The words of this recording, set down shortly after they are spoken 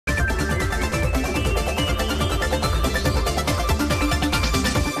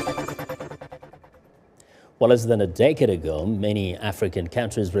Well, less than a decade ago, many African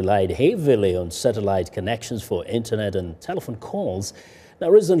countries relied heavily on satellite connections for internet and telephone calls.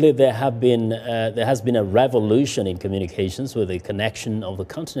 Now, recently, there has been a revolution in communications with the connection of the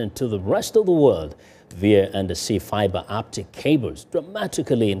continent to the rest of the world via undersea fiber optic cables,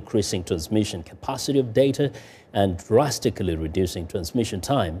 dramatically increasing transmission capacity of data and drastically reducing transmission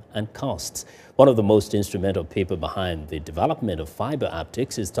time and costs. One of the most instrumental people behind the development of fiber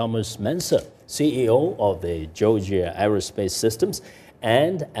optics is Thomas Mensaah, CEO of the Georgia Aerospace Systems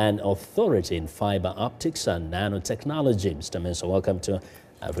and an authority in fiber optics and nanotechnology. Mr. Mensaah, welcome to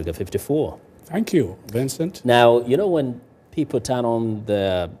Africa 54. Thank you, Vincent. Now, you know, when people turn on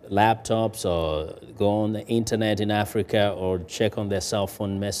their laptops or go on the internet in Africa or check on their cell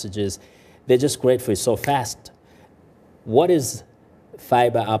phone messages, they're just grateful it's so fast. What is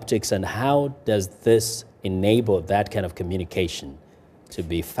fiber optics and how does this enable that kind of communication to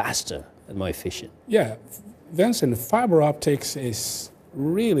be faster and more efficient? Yeah, Vincent, fiber optics is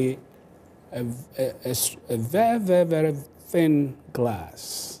really a very, very, very thin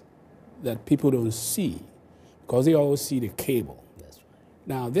glass that people don't see because they always see the cable. That's right.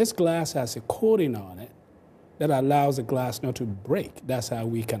 Now, this glass has a coating on it that allows the glass not to break. That's how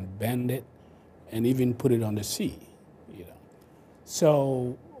we can bend it and even put it on the sea.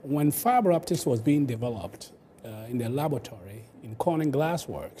 So when fiber optics was being developed in the laboratory in Corning Glass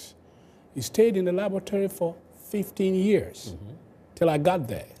Works, it stayed in the laboratory for 15 years till I got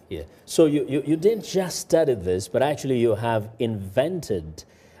there. Yeah. So you didn't just study this, but actually you have invented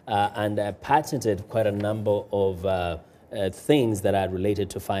and patented quite a number of things that are related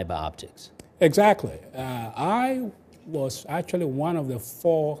to fiber optics. Exactly. I was actually one of the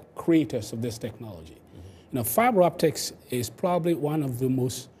 4 creators of this technology. Now, fiber optics is probably one of the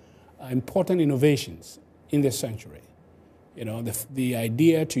most important innovations in this century. You know, the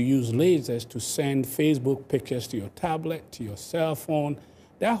idea to use lasers to send Facebook pictures to your tablet, to your cell phone,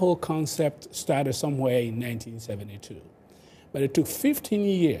 that whole concept started somewhere in 1972. But it took 15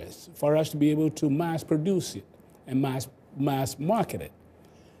 years for us to be able to mass produce it and mass market it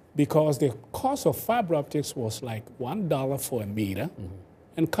because the cost of fiber optics was like $1 for a meter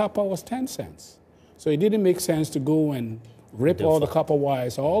and copper was 10 cents. So it didn't make sense to go and rip all the copper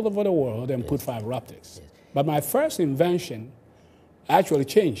wires all over the world and put fiber optics. But my first invention actually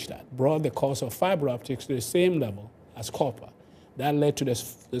changed that, brought the cost of fiber optics to the same level as copper. That led to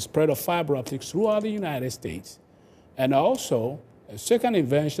the spread of fiber optics throughout the United States. And also, a second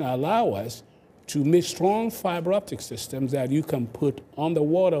invention allowed us to make strong fiber optic systems that you can put on the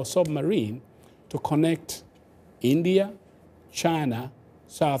water or submarine to connect India, China,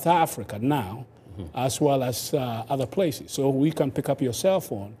 South Africa now, as well as other places. So we can pick up your cell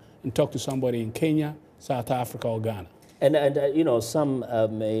phone and talk to somebody in Kenya, South Africa, or Ghana. And you know, some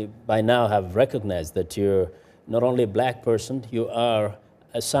may by now have recognized that you're not only a black person, you are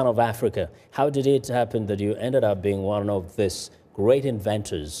a son of Africa. How did it happen that you ended up being one of these great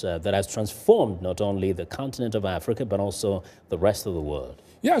inventors that has transformed not only the continent of Africa, but also the rest of the world?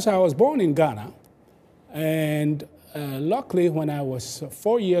 Yes, I was born in Ghana, and luckily, when I was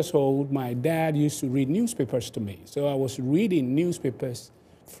 4 years old, my dad used to read newspapers to me. So I was reading newspapers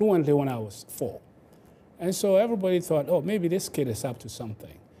fluently when I was 4. And so everybody thought, oh, maybe this kid is up to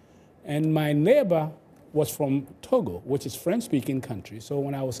something. And my neighbor was from Togo, which is a French-speaking country. So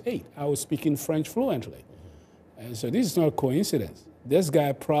when I was 8, I was speaking French fluently. And so this is not a coincidence. This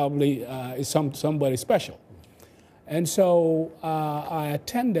guy probably is somebody special. And so I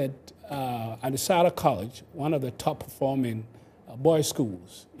attended at the Sada College, one of the top-performing boys'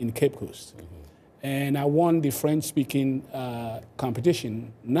 schools in Cape Coast. And I won the French-speaking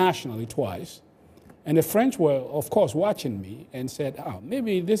competition nationally twice. And the French were, of course, watching me and said, oh,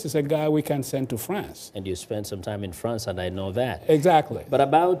 maybe this is a guy we can send to France. And you spent some time in France, and I know that. Exactly. But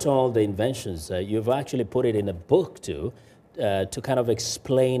about all the inventions, you've actually put it in a book, too, to kind of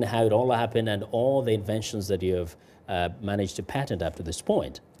explain how it all happened and all the inventions that you've managed to patent up to this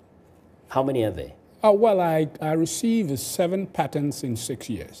point. How many are they? Well, I received 7 patents in 6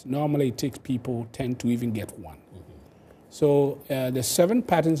 years. Normally, it takes people 10 to even get one. So the 7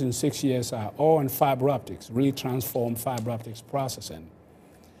 patents in 6 years are all in fiber optics, really transformed fiber optics processing.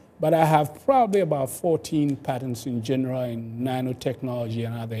 But I have probably about 14 patents in general in nanotechnology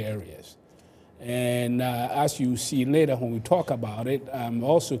and other areas. And as you see later when we talk about it, I'm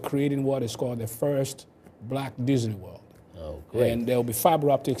also creating what is called the first Black Disney World. Oh, great. And there will be fiber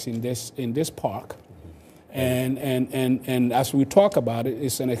optics in this park. And as we talk about it,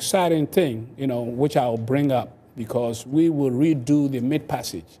 it's an exciting thing, you know, which I'll bring up because we will redo the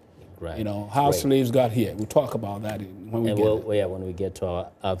mid-passage right. You know, how slaves got here. We'll talk about that when we get there. Yeah, when we get to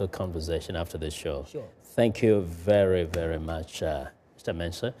our other conversation after this show. Sure. Thank you very, very much, Mr.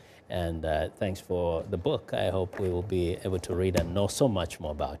 Mensaah, and thanks for the book. I hope we will be able to read and know so much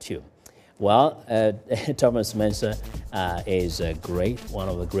more about you. Well, Thomas Mensaah is one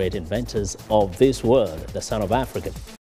of the great inventors of this world, the son of Africa.